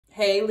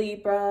Hey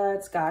Libra,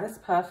 it's Goddess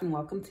Puff and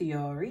welcome to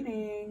your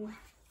reading.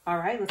 All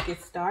right, let's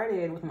get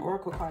started with an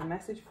oracle card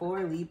message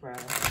for Libra.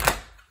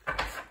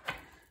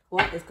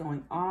 What is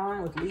going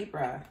on with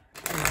Libra?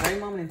 At a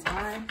very moment in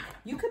time,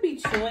 you could be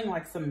chewing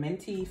like some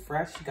minty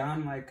fresh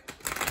gum. Like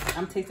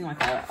I'm tasting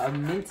like a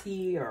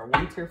minty or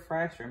winter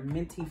fresh or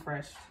minty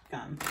fresh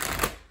gum.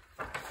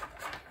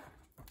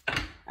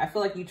 I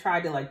feel like you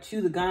tried to like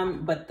chew the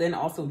gum, but then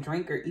also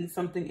drink or eat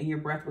something and your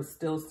breath was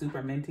still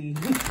super minty.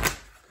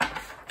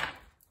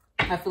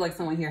 I feel like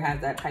someone here has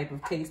that type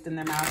of taste in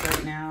their mouth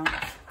right now.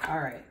 All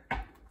right,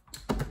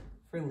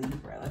 for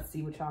Libra, let's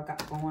see what y'all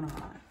got going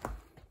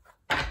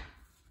on.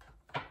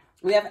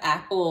 We have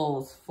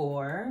apples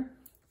for,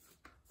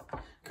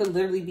 could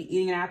literally be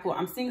eating an apple.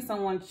 I'm seeing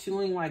someone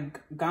chewing like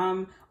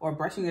gum or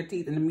brushing their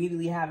teeth and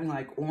immediately having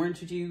like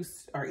orange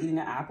juice or eating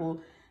an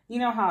apple. You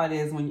know how it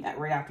is when you,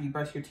 right after you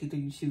brush your teeth or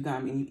you chew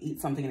gum and you eat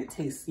something and it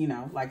tastes, you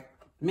know, like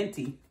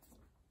minty.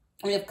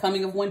 We have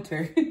coming of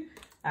winter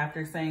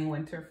after saying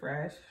winter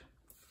fresh.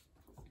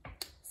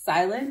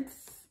 Silence,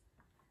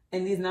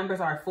 and these numbers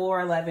are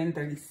 4, 11,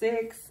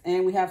 36,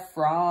 and we have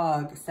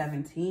frog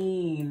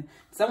 17.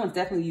 Someone's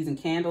definitely using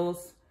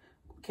candles,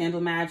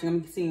 candle magic.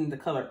 I'm seeing the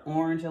color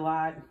orange a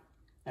lot.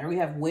 And we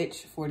have witch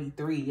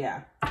 43.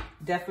 Yeah,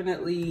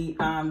 definitely,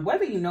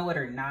 whether you know it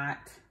or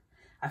not,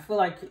 I feel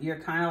like you're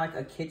kind of like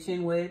a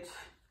kitchen witch.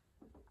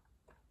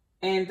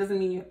 And it doesn't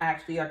mean you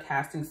actually are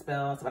casting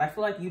spells, but I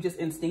feel like you just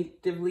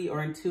instinctively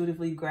or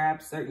intuitively grab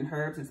certain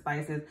herbs and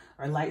spices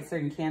or light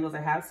certain candles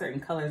or have certain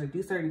colors or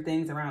do certain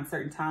things around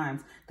certain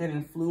times that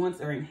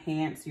influence or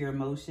enhance your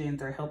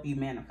emotions or help you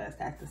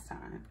manifest at this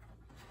time.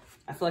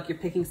 I feel like you're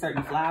picking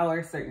certain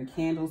flowers, certain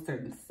candles,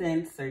 certain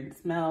scents, certain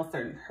smells,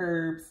 certain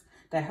herbs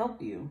that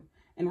help you.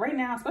 And right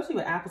now, especially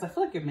with apples, I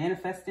feel like you're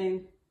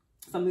manifesting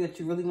something that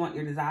you really want,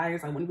 your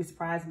desires. I wouldn't be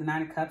surprised if the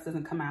 9 of Cups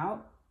doesn't come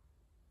out.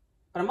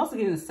 But I'm also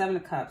getting the 7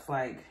 of Cups,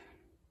 like,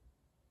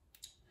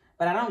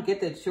 but I don't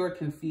get that you're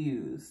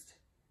confused.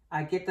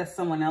 I get that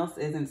someone else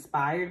is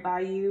inspired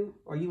by you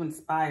or you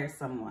inspire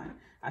someone.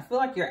 I feel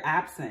like your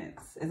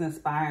absence is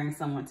inspiring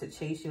someone to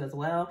chase you as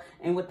well.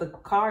 And with the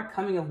card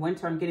coming of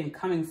winter, I'm getting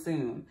coming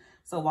soon.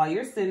 So while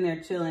you're sitting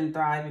there chilling,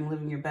 thriving,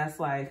 living your best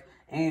life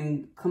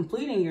and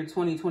completing your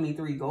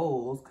 2023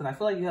 goals, because I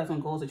feel like you have some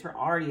goals that you're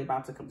already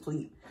about to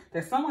complete.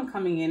 There's someone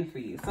coming in for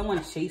you,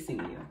 someone chasing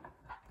you.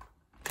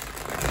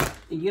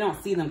 You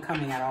don't see them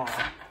coming at all.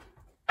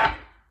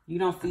 You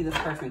don't see this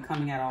person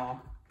coming at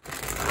all.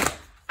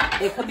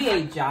 It could be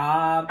a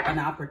job, an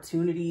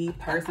opportunity,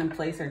 person,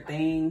 place, or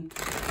thing.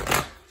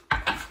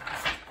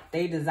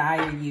 They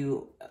desire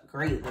you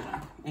greatly.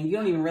 And you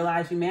don't even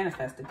realize you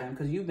manifested them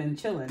because you've been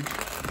chilling.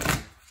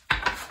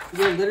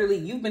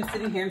 You've been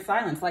sitting here in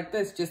silence like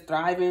this, just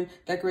thriving,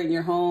 decorating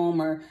your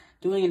home or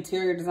doing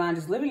interior design,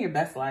 just living your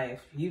best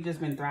life. You've just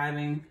been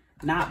thriving,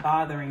 not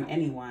bothering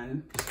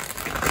anyone.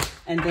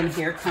 And then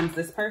here comes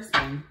this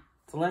person.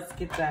 So let's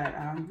get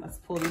that, let's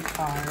pull these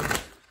cards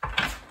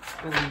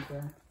for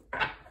Libra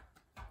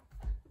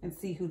and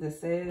see who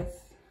this is.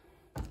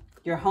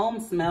 Your home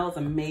smells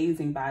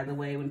amazing, by the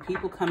way. When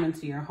people come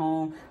into your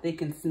home, they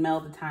can smell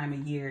the time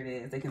of year it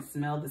is. They can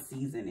smell the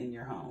season in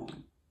your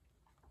home.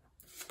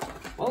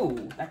 Whoa,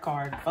 that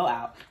card fell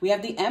out. We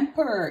have the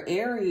Emperor,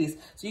 Aries.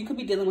 So you could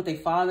be dealing with a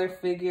father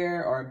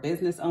figure or a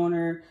business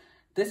owner.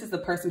 This is the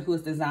person who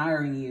is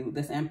desiring you,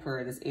 this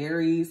Emperor, this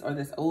Aries, or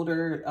this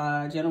older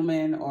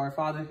gentleman or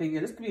father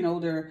figure. This could be an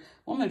older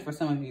woman for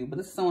some of you, but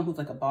this is someone who's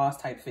like a boss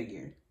type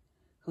figure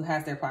who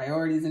has their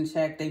priorities in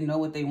check. They know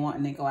what they want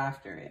and they go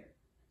after it.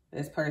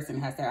 This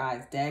person has their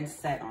eyes dead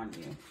set on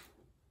you.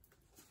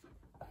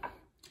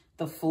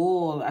 The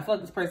Fool. I feel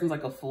like this person's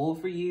like a fool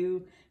for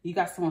you. You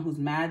got someone who's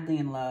madly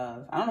in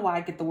love. I don't know why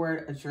I get the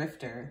word a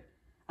drifter.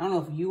 I don't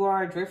know if you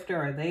are a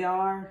drifter or they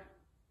are.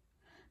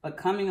 But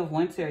coming of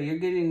winter, you're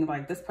getting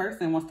like this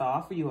person wants to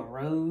offer you a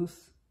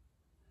rose.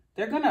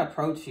 They're going to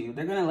approach you.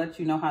 They're going to let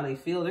you know how they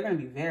feel. They're going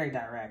to be very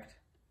direct.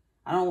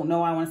 I don't know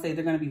why I want to say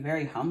they're going to be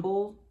very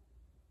humble.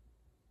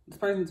 This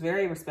person's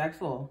very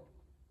respectful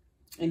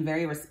and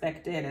very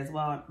respected as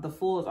well. The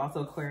Fool is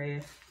also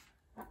Aquarius.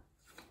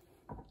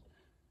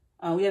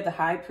 We have the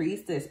High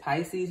Priestess,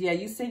 Pisces. Yeah,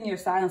 you sit in your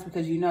silence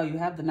because you know you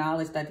have the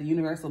knowledge that the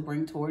universe will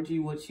bring towards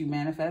you what you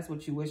manifest,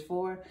 what you wish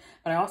for.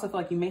 But I also feel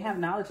like you may have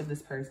knowledge of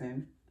this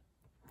person.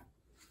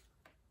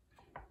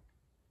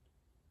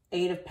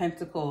 8 of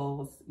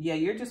Pentacles. Yeah,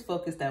 you're just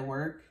focused at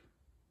work.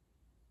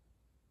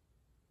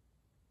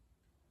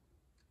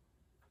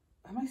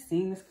 Am I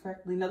seeing this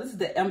correctly? No, this is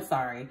the, I'm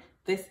sorry.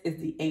 This is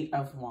the 8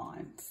 of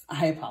Wands.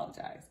 I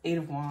apologize. 8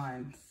 of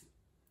Wands.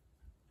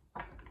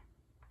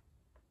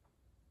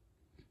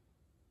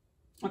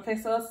 Okay,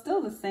 so it's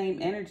still the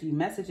same energy.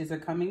 Messages are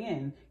coming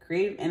in.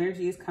 Creative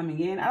energy is coming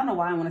in. I don't know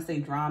why I want to say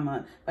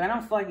drama, but I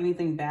don't feel like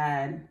anything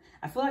bad.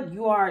 I feel like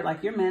you are,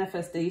 like your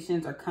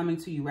manifestations are coming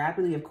to you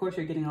rapidly. Of course,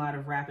 you're getting a lot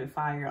of rapid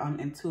fire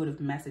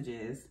intuitive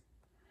messages.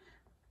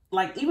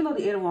 Like, even though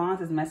the 8 of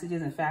Wands is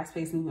messages and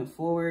fast-paced moving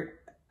forward,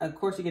 Of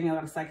course, you're getting a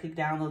lot of psychic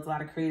downloads, a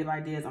lot of creative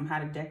ideas on how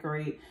to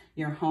decorate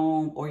your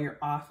home or your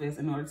office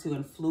in order to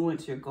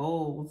influence your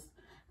goals.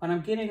 But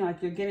I'm getting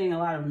like you're getting a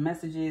lot of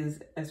messages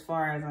as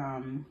far as,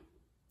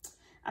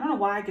 I don't know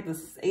why I get the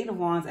 8 of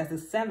Wands as the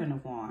 7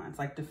 of Wands,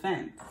 like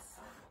defense.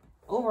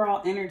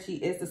 Overall energy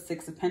is the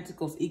 6 of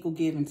Pentacles, equal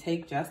give and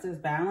take, justice,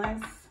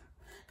 balance.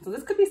 So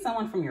this could be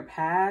someone from your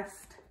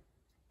past.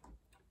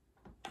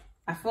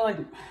 I feel like,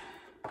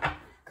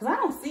 because I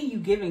don't see you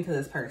giving to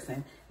this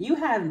person. You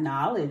have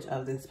knowledge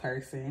of this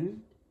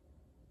person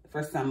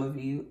for some of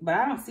you, but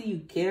I don't see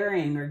you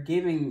caring or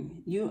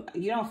giving. You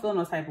don't feel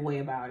no type of way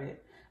about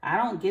it. I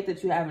don't get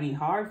that you have any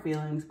hard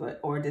feelings,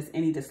 or just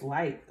any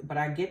dislike, but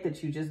I get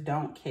that you just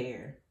don't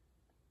care.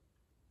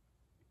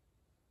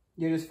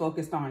 You're just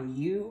focused on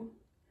you.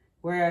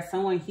 Whereas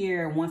someone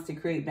here wants to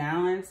create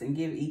balance and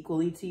give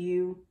equally to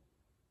you.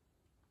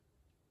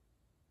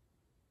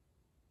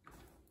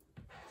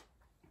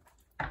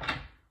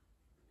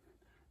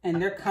 And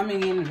they're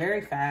coming in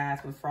very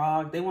fast with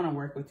Frog. They want to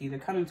work with you. They're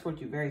coming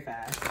towards you very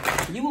fast.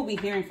 You will be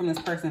hearing from this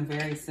person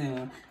very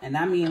soon. And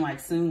I mean like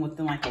soon,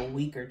 within like a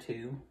week or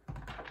 2.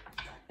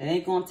 It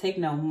ain't going to take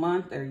no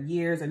month or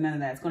years or none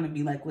of that. It's going to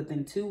be like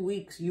within 2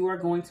 weeks, you are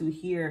going to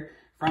hear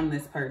from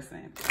this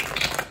person.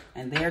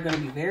 And they're going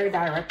to be very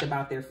direct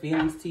about their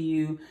feelings to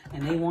you.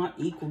 And they want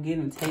equal give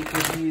and take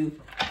with you.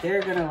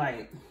 They're going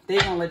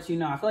to let you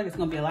know. I feel like it's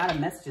going to be a lot of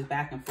messages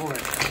back and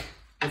forth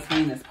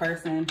between this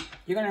person.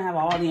 You're going to have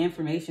all the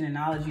information and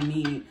knowledge you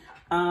need.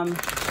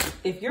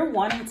 If you're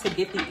wanting to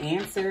get the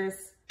answers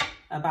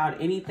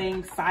about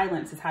anything,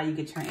 silence is how you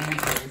get your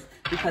answers.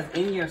 Because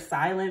in your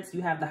silence,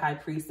 you have the High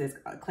Priestess,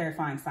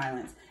 clarifying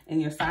silence. In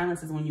your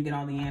silence is when you get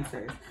all the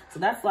answers. So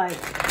that's like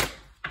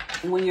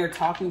when you're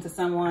talking to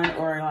someone,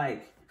 or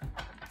like,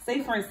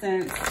 say for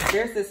instance,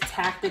 there's this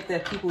tactic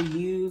that people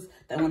use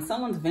that when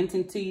someone's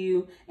venting to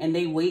you and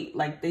they wait,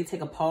 like they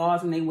take a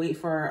pause and they wait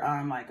for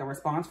like a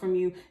response from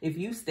you. If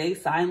you stay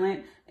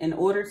silent, in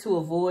order to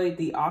avoid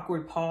the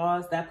awkward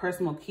pause, that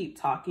person will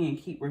keep talking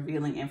and keep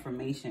revealing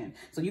information.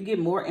 So you get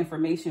more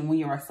information when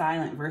you are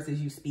silent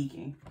versus you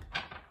speaking.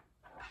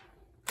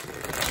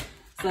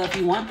 So if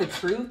you want the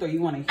truth, or you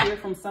want to hear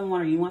from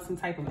someone, or you want some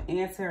type of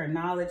answer or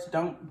knowledge,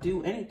 don't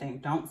do anything.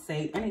 Don't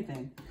say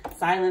anything.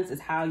 Silence is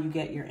how you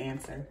get your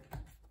answer.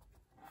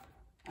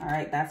 All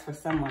right, that's for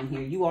someone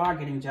here. You are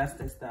getting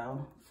justice,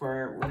 though,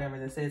 for whatever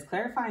this is.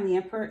 Clarifying the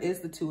Emperor is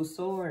the 2 of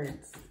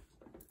Swords.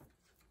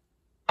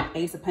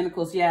 Ace of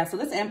Pentacles. Yeah, so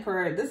this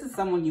Emperor, this is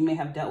someone you may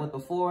have dealt with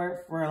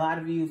before. For a lot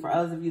of you, for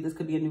others of you, this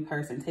could be a new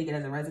person. Take it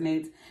as it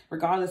resonates.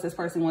 Regardless, this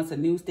person wants a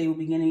new stable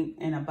beginning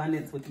and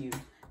abundance with you.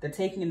 They're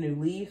taking a new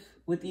leaf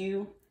with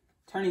you,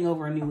 turning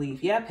over a new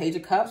leaf. Yeah, Page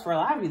of Cups. For a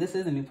lot of you, this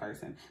is a new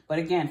person. But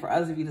again, for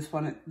others of you,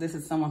 this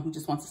is someone who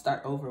just wants to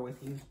start over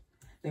with you.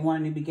 They want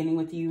a new beginning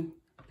with you.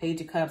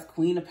 Page of Cups,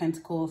 Queen of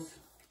Pentacles.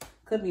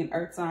 Could be an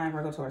earth sign,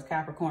 Virgo, Taurus,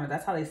 Capricorn.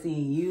 That's how they're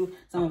seeing you.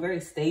 Someone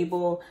very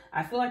stable.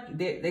 I feel like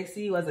they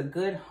see you as a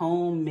good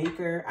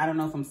homemaker. I don't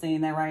know if I'm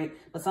saying that right,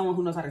 but someone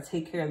who knows how to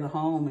take care of the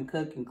home and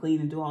cook and clean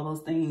and do all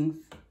those things.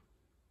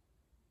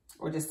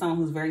 Or just someone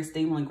who's very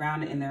stable and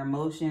grounded in their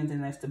emotions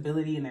and their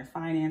stability and their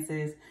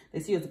finances. They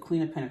see you as the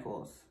Queen of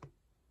Pentacles.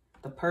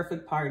 The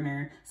perfect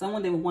partner.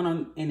 Someone they would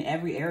want in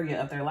every area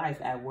of their life.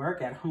 At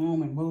work, at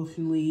home,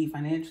 emotionally,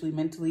 financially,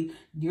 mentally.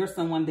 You're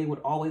someone they would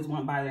always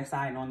want by their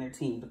side and on their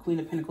team. The Queen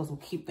of Pentacles will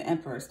keep the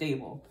Emperor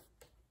stable.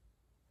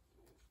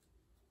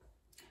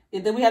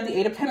 And then we have the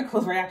 8 of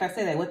Pentacles right after I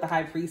say that with the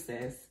High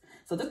Priestess.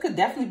 So this could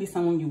definitely be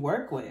someone you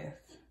work with.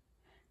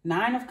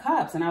 9 of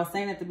Cups. And I was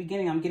saying at the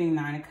beginning, I'm getting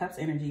 9 of Cups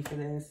energy for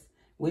this.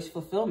 Wish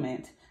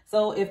fulfillment.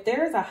 So if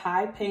there's a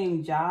high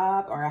paying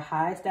job or a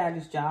high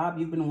status job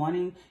you've been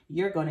wanting,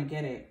 you're going to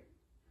get it.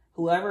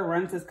 Whoever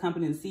runs this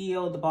company, the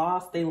CEO, the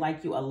boss, they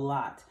like you a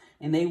lot.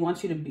 And they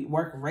want you to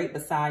work right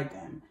beside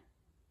them.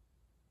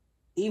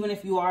 Even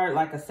if you are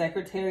like a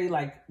secretary,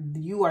 like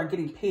you are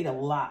getting paid a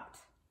lot.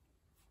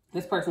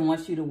 This person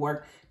wants you to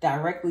work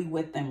directly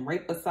with them,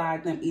 right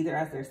beside them, either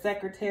as their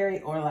secretary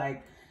or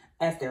like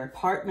as their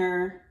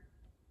partner.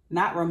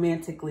 Not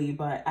romantically,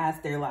 but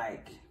as their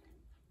like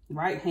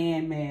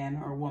right-hand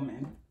man or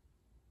woman.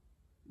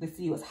 They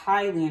see you as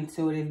highly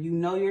intuitive. You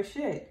know your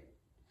shit.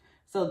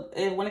 So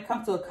when it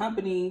comes to a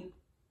company,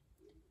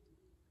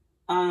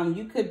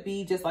 you could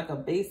be just like a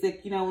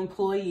basic,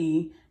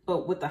 employee.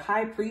 But with the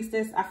High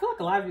Priestess, I feel like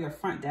a lot of you are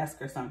front desk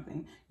or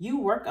something. You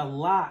work a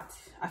lot.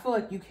 I feel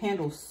like you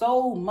handle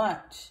so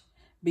much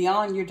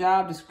beyond your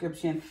job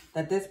description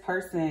that this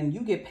person,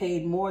 you get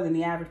paid more than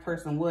the average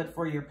person would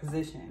for your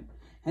position.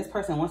 This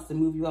person wants to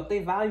move you up. They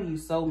value you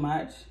so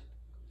much.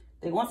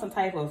 They want some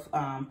type of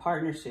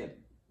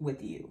partnership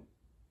with you.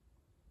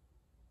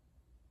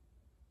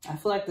 I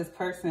feel like this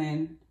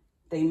person,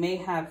 they may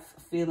have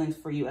feelings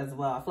for you as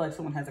well. I feel like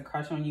someone has a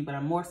crush on you, but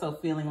I'm more so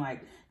feeling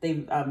like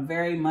they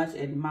very much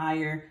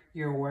admire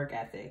your work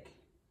ethic.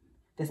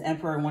 This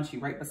Emperor wants you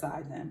right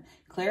beside them.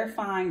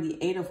 Clarifying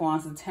the 8 of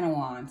Wands and 10 of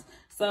Wands.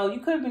 So you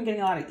could have been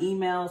getting a lot of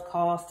emails,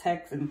 calls,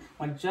 texts, and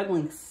like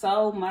juggling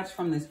so much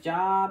from this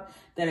job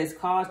that has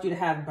caused you to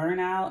have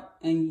burnout,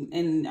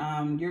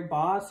 and your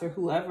boss or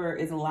whoever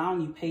is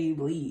allowing you paid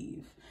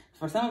leave.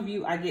 For some of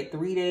you, I get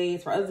 3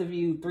 days. For others of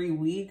you, 3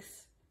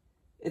 weeks.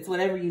 It's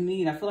whatever you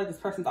need. I feel like this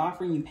person's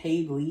offering you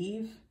paid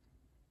leave.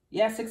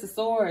 Yeah, 6 of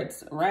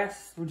Swords,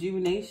 rest,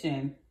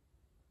 rejuvenation.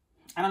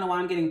 I don't know why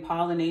I'm getting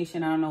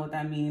pollination. I don't know what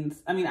that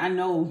means. I mean, I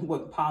know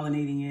what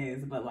pollinating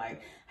is, but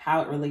like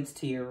how it relates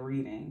to your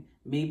reading.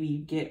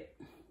 Maybe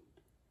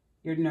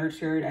you're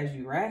nurtured as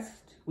you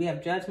rest. We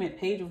have Judgment,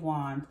 Page of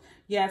Wands.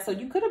 Yeah, so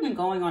you could have been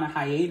going on a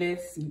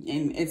hiatus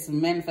and it's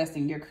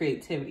manifesting your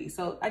creativity.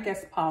 So I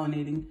guess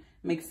pollinating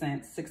makes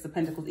sense. 6 of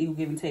Pentacles, equal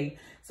give and take.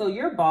 So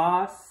your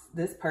boss,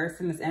 this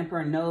person, this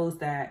Emperor, knows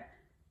that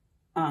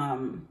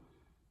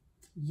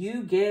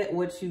you get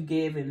what you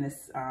give in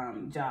this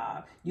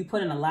job. You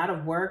put in a lot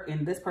of work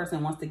and this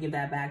person wants to give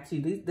that back to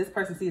you. This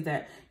person sees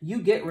that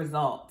you get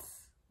results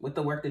with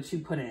the work that you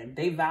put in.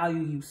 They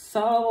value you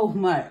so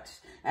much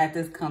at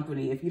this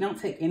company. If you don't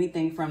take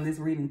anything from this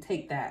reading,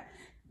 take that.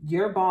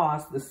 Your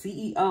boss, the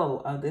CEO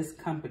of this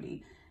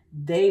company,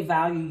 they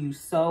value you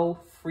so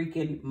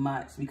freaking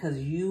much because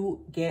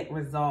you get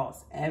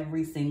results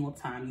every single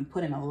time. You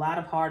put in a lot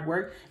of hard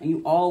work and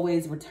you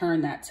always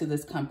return that to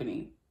this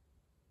company.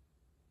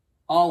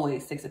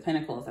 Always. 6 of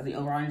Pentacles as the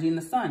overall energy in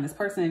the Sun. This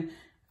person,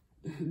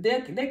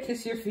 they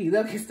kiss your feet.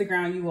 They'll kiss the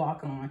ground you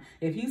walk on.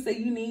 If you say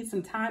you need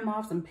some time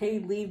off, some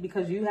paid leave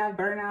because you have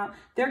burnout,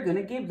 they're going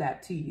to give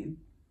that to you.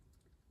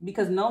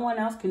 Because no one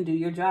else can do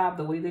your job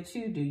the way that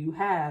you do. You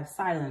have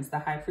Silence, the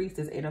High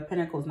Priestess, 8 of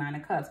Pentacles, 9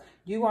 of Cups.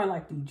 You are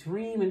like the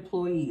dream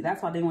employee.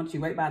 That's why they want you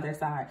right by their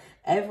side.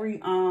 Every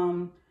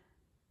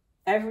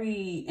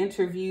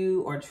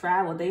interview or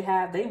travel they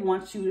have, they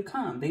want you to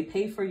come. They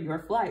pay for your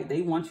flight.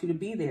 They want you to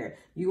be there.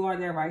 You are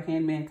their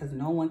right-hand man because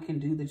no one can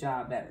do the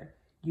job better.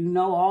 You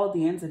know all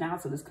the ins and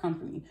outs of this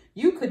company.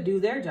 You could do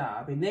their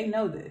job and they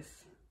know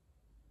this.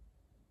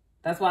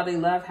 That's why they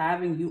love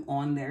having you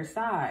on their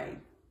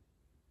side.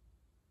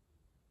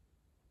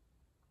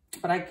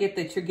 But I get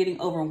that you're getting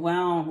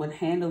overwhelmed with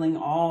handling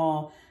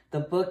all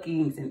the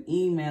bookings and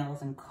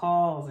emails and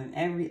calls and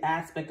every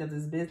aspect of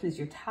this business.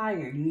 You're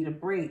tired. You need a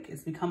break.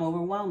 It's become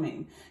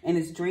overwhelming and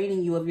it's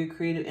draining you of your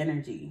creative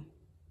energy.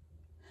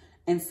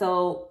 And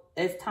so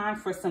it's time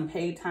for some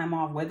paid time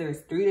off, whether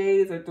it's 3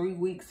 days or 3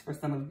 weeks for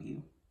some of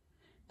you.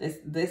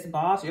 This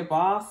boss, your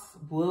boss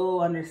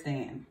will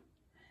understand.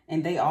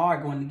 And they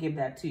are going to give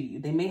that to you.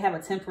 They may have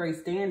a temporary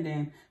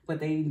stand-in, but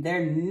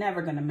they're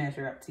never going to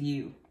measure up to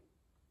you.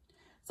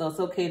 So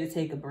it's okay to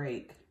take a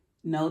break.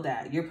 Know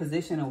that your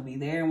position will be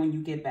there when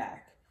you get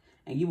back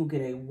and you will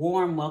get a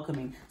warm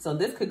welcoming. So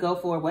this could go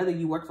for whether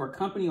you work for a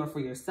company or for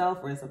yourself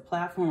or as a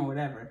platform or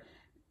whatever.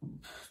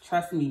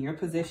 Trust me, your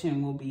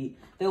position will be,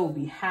 they will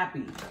be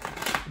happy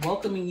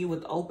welcoming you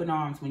with open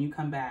arms when you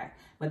come back.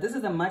 But this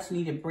is a much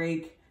needed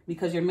break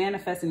because you're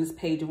manifesting this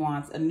Page of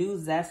Wands, a new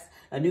zest,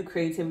 a new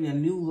creativity, a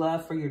new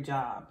love for your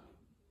job.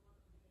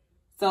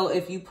 So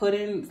if you put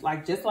in,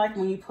 just like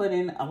when you put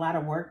in a lot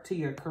of work to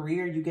your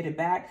career, you get it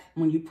back.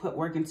 When you put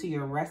work into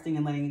your resting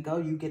and letting it go,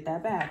 you get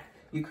that back.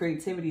 Your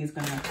creativity is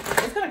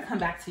it's gonna come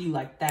back to you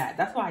like that.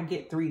 That's why I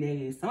get 3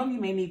 days. Some of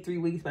you may need 3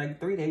 weeks, but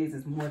 3 days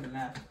is more than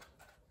enough.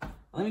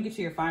 Let me get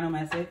you your final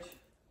message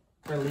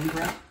for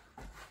Libra.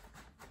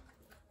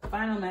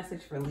 Final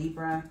message for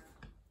Libra.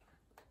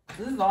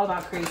 This is all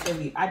about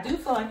creativity. I do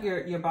feel like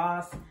your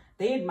boss,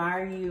 they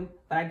admire you,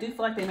 but I do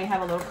feel like they may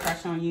have a little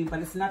crush on you, but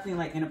it's nothing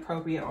like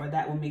inappropriate or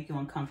that will make you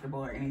uncomfortable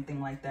or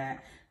anything like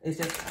that. It's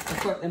just, of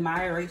course,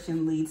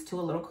 admiration leads to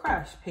a little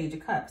crush. Page of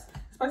Cups.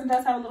 This person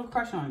does have a little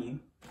crush on you,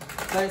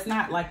 but it's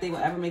not like they will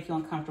ever make you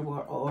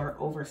uncomfortable or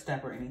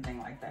overstep or anything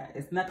like that.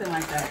 It's nothing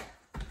like that.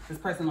 This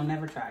person will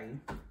never try you.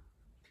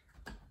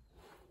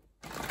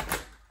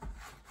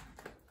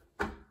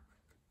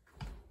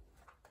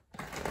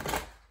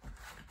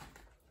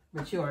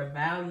 But you are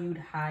valued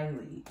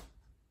highly.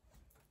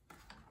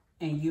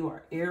 And you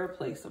are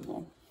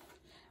irreplaceable.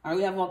 All right,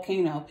 we have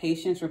Volcano,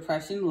 patience,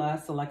 repression,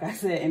 lust. So like I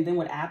said, and then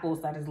with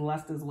apples, that is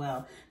lust as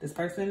well. This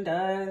person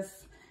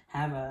does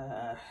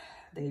have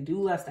they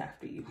do lust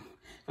after you.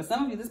 For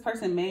some of you, this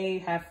person may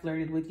have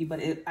flirted with you, but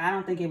I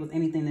don't think it was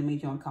anything that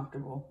made you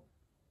uncomfortable.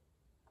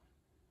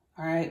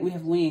 All right, we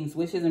have Wings,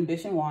 wishes,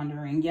 ambition,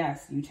 wandering.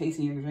 Yes, you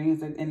chasing your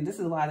dreams. And this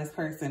is why this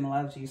person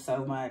loves you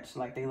so much.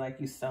 Like they like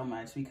you so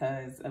much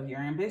because of your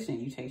ambition.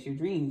 You chase your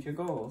dreams, your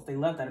goals. They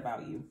love that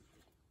about you.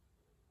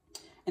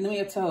 And then we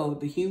have Toad,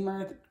 the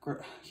humor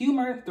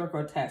through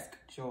grotesque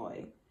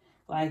joy.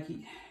 Like,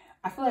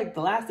 I feel like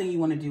the last thing you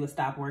want to do is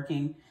stop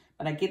working,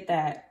 but I get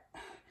that.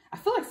 I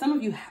feel like some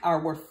of you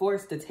were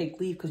forced to take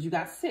leave because you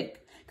got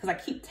sick. Because I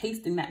keep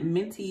tasting that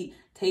minty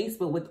taste,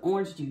 but with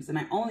orange juice. And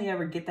I only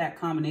ever get that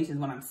combination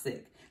when I'm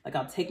sick. Like,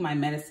 I'll take my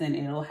medicine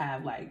and it'll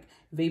have like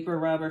vapor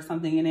rub or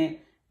something in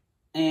it.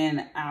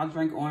 And I'll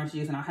drink orange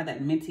juice and I'll have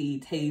that minty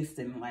taste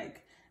and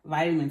like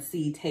vitamin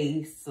C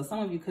taste. So some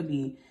of you could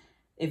be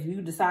If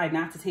you decide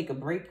not to take a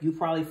break, you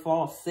probably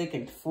fall sick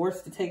and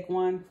forced to take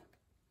one.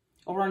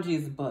 Over on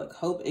Jesus' book,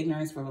 Hope,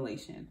 Ignorance,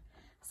 Revelation.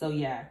 So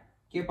yeah,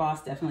 your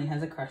boss definitely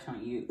has a crush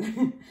on you.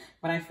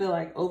 But I feel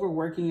like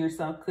overworking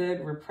yourself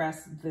could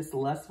repress this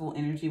lustful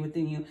energy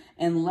within you.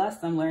 And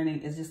lust, I'm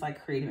learning, is just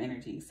like creative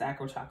energy,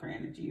 sacral chakra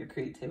energy, or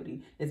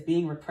creativity. It's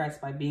being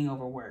repressed by being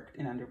overworked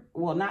and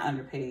well, not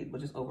underpaid,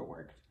 but just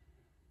overworked.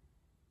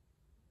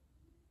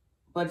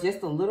 But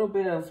just a little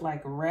bit of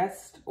like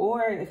rest,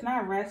 or if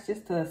not rest,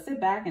 just to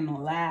sit back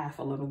and laugh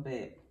a little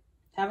bit.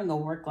 Having a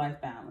work-life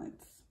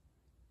balance.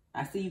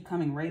 I see you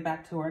coming right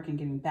back to work and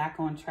getting back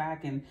on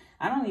track. And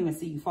I don't even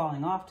see you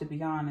falling off, to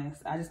be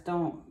honest. I just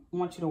don't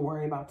want you to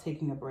worry about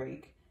taking a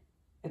break.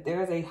 If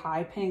there is a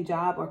high-paying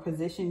job or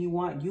position you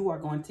want, you are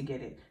going to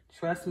get it.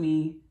 Trust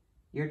me,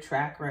 your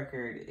track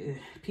record,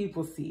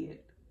 people see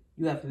it.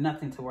 You have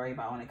nothing to worry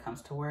about when it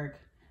comes to work.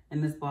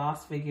 And this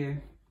boss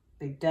figure,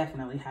 they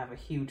definitely have a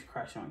huge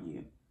crush on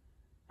you.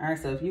 All right,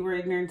 so if you were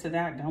ignorant to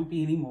that, don't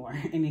be anymore.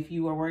 And if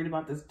you are worried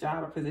about this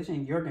job or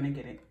position, you're going to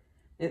get it.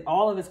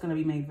 All of it's going to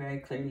be made very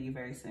clear to you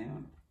very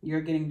soon.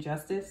 You're getting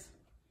justice.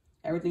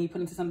 Everything you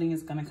put into something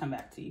is going to come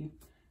back to you.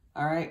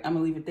 All right, I'm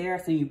going to leave it there. I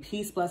send you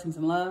peace, blessings,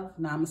 and love.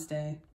 Namaste.